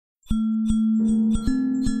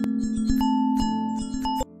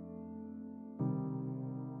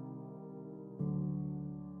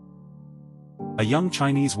A young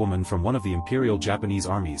Chinese woman from one of the Imperial Japanese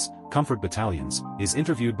Army's comfort battalions is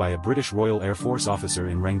interviewed by a British Royal Air Force officer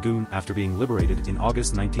in Rangoon after being liberated in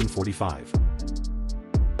August 1945.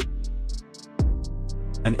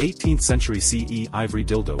 An 18th-century CE ivory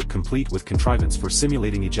dildo complete with contrivance for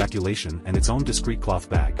simulating ejaculation and its own discreet cloth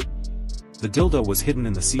bag. The dildo was hidden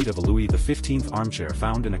in the seat of a Louis XV armchair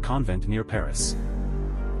found in a convent near Paris.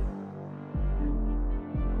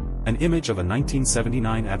 An image of a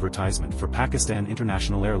 1979 advertisement for Pakistan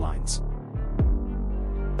International Airlines.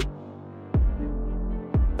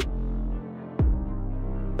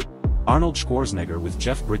 Arnold Schwarzenegger with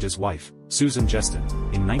Jeff Bridges' wife, Susan Geston,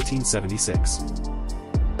 in 1976.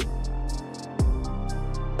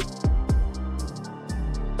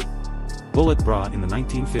 Bullet bra in the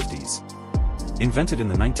 1950s. Invented in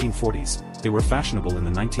the 1940s, they were fashionable in the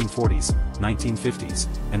 1940s, 1950s,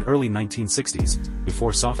 and early 1960s,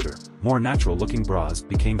 before softer, more natural-looking bras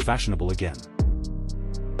became fashionable again.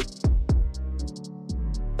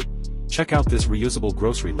 Check out this reusable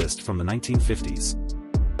grocery list from the 1950s.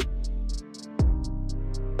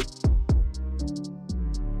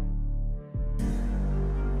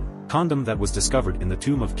 Condom that was discovered in the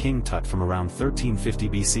tomb of King Tut from around 1350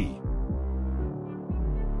 BC.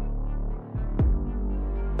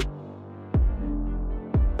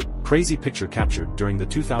 Crazy picture captured during the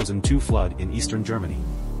 2002 flood in eastern Germany.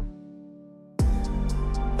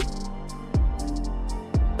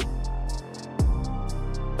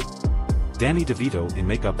 Danny DeVito in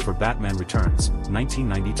makeup for Batman Returns,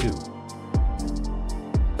 1992.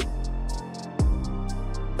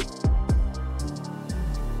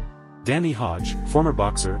 Danny Hodge, former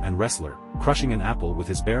boxer and wrestler, crushing an apple with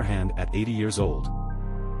his bare hand at 80 years old.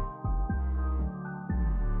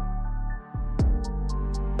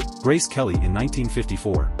 Grace Kelly in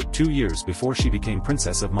 1954, 2 years before she became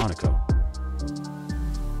Princess of Monaco.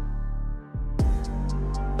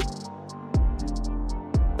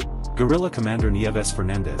 Guerrilla Commander Nieves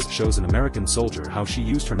Fernandez shows an American soldier how she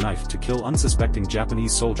used her knife to kill unsuspecting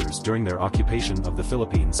Japanese soldiers during their occupation of the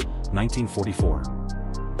Philippines, 1944.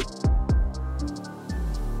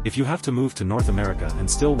 If you have to move to North America and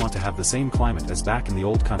still want to have the same climate as back in the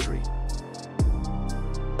old country.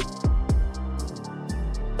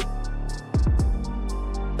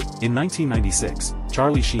 In 1996,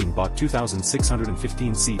 Charlie Sheen bought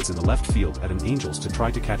 2,615 seats in the left field at an Angels to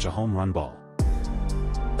try to catch a home run ball.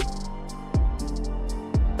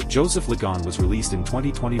 Joseph Ligon was released in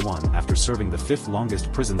 2021 after serving the 5th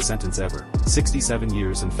longest prison sentence ever, 67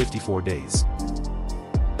 years and 54 days.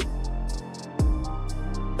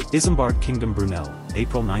 Isambard Kingdom Brunel,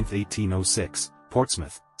 April 9, 1806,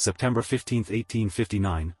 Portsmouth, September 15,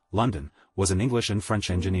 1859, London, was an English and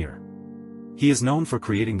French engineer. He is known for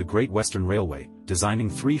creating the Great Western Railway,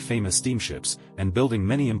 designing 3 famous steamships, and building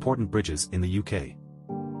many important bridges in the UK.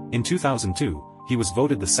 In 2002, he was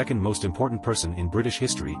voted the 2nd most important person in British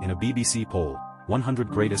history in a BBC poll, 100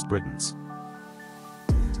 Greatest Britons.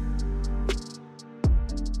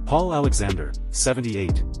 Paul Alexander,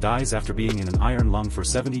 78, dies after being in an iron lung for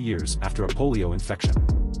 70 years after a polio infection.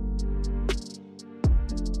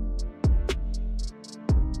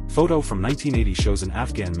 Photo from 1980 shows an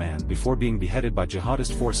Afghan man before being beheaded by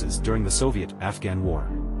jihadist forces during the Soviet-Afghan War.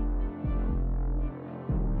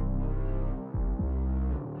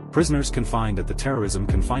 Prisoners confined at the Terrorism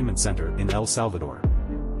Confinement Center in El Salvador.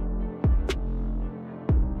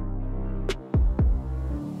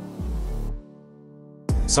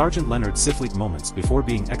 Sergeant Leonard Siflete moments before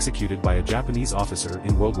being executed by a Japanese officer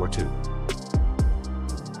in World War II.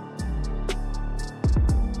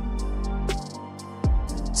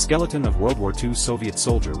 Skeleton of World War II Soviet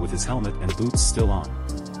soldier with his helmet and boots still on.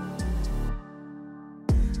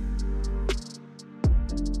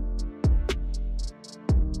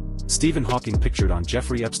 Stephen Hawking pictured on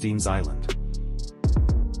Jeffrey Epstein's island.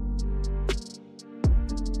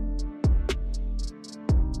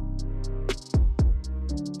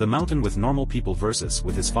 The mountain with normal people versus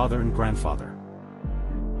with his father and grandfather.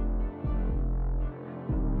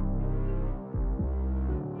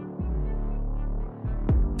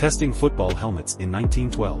 Testing football helmets in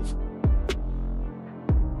 1912.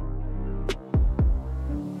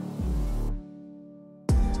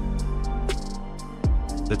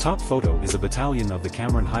 The top photo is a battalion of the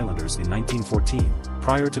Cameron Highlanders in 1914,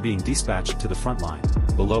 prior to being dispatched to the front line.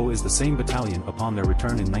 Below is the same battalion upon their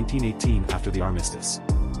return in 1918 after the armistice.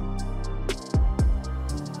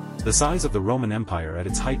 The size of the Roman Empire at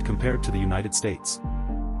its height compared to the United States.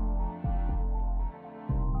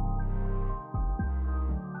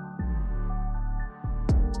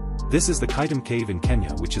 This is the Kaitum Cave in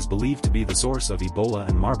Kenya, which is believed to be the source of Ebola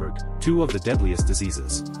and Marburg, 2 of the deadliest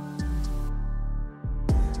diseases.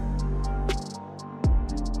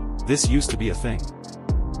 This used to be a thing.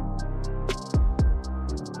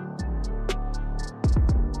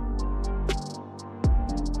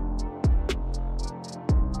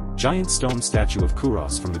 Giant stone statue of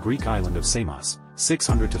Kouros from the Greek island of Samos,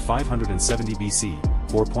 600 to 570 BC,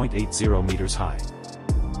 4.80 meters high.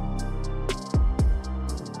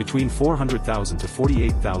 Between 400,000 to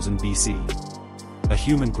 48,000 BC. A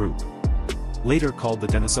human group, later called the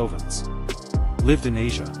Denisovans, lived in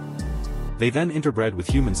Asia. They then interbred with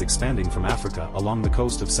humans expanding from Africa along the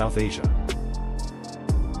coast of South Asia.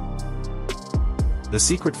 The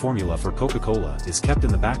secret formula for Coca-Cola is kept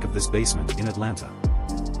in the back of this basement in Atlanta.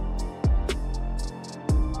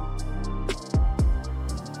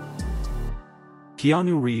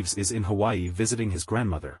 Keanu Reeves is in Hawaii visiting his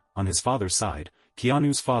grandmother. On his father's side,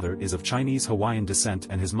 Keanu's father is of Chinese-Hawaiian descent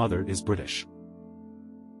and his mother is British.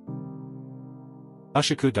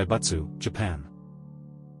 Ushiku Daibutsu, Japan.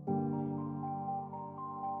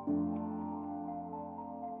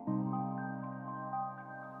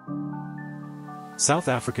 South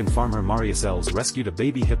African farmer Marius Els rescued a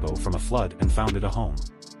baby hippo from a flood and found it a home.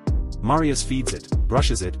 Marius feeds it,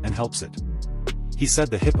 brushes it and helps it. He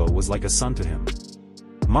said the hippo was like a son to him.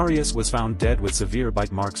 Marius was found dead with severe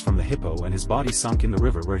bite marks from the hippo and his body sunk in the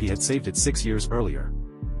river where he had saved it 6 years earlier.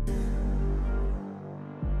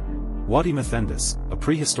 Wadi Methendis, a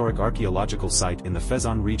prehistoric archaeological site in the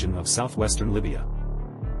Fezzan region of southwestern Libya.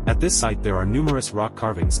 At this site there are numerous rock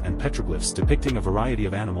carvings and petroglyphs depicting a variety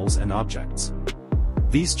of animals and objects.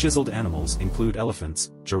 These chiseled animals include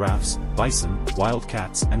elephants, giraffes, bison, wild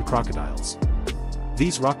cats and crocodiles.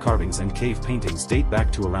 These rock carvings and cave paintings date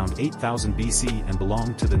back to around 8000 BC and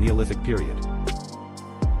belong to the Neolithic period.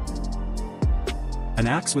 An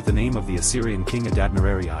axe with the name of the Assyrian king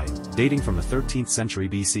Adad-nirari, dating from the 13th century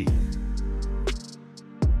BC.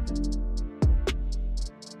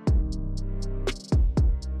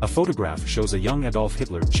 A photograph shows a young Adolf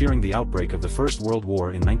Hitler cheering the outbreak of the First World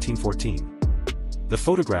War in 1914. The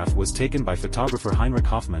photograph was taken by photographer Heinrich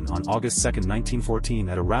Hoffmann on August 2, 1914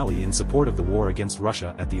 at a rally in support of the war against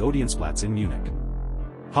Russia at the Odeonsplatz in Munich.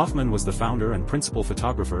 Hoffmann was the founder and principal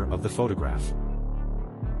photographer of the photograph.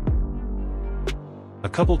 A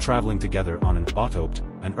couple traveling together on an Autopt,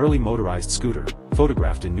 an early motorized scooter,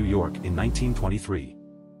 photographed in New York in 1923.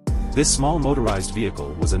 This small motorized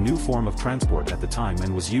vehicle was a new form of transport at the time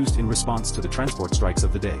and was used in response to the transport strikes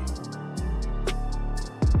of the day.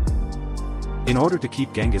 In order to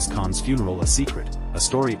keep Genghis Khan's funeral a secret, a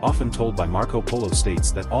story often told by Marco Polo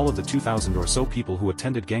states that all of the 2,000 or so people who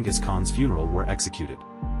attended Genghis Khan's funeral were executed.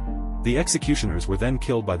 The executioners were then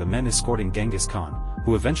killed by the men escorting Genghis Khan,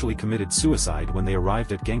 who eventually committed suicide when they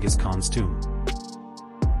arrived at Genghis Khan's tomb.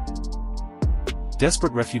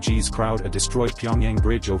 Desperate refugees crowd a destroyed Pyongyang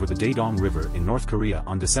bridge over the Daedong River in North Korea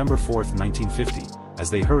on December 4, 1950, as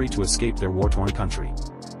they hurry to escape their war-torn country.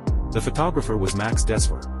 The photographer was Max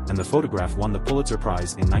Desver, and the photograph won the Pulitzer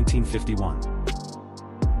Prize in 1951.